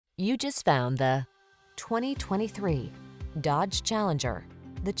You just found the 2023 Dodge Challenger.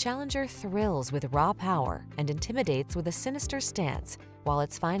 The Challenger thrills with raw power and intimidates with a sinister stance, while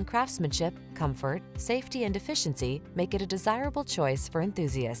its fine craftsmanship, comfort, safety, and efficiency make it a desirable choice for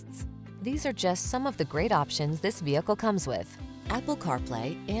enthusiasts. These are just some of the great options this vehicle comes with: Apple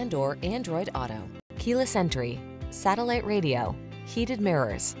CarPlay and/or Android Auto, keyless entry, satellite radio, heated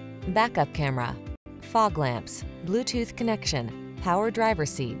mirrors, backup camera, fog lamps, Bluetooth connection, power driver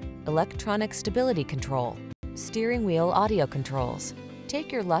seat, electronic stability control, steering wheel audio controls.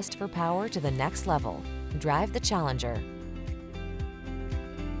 Take your lust for power to the next level. Drive the Challenger.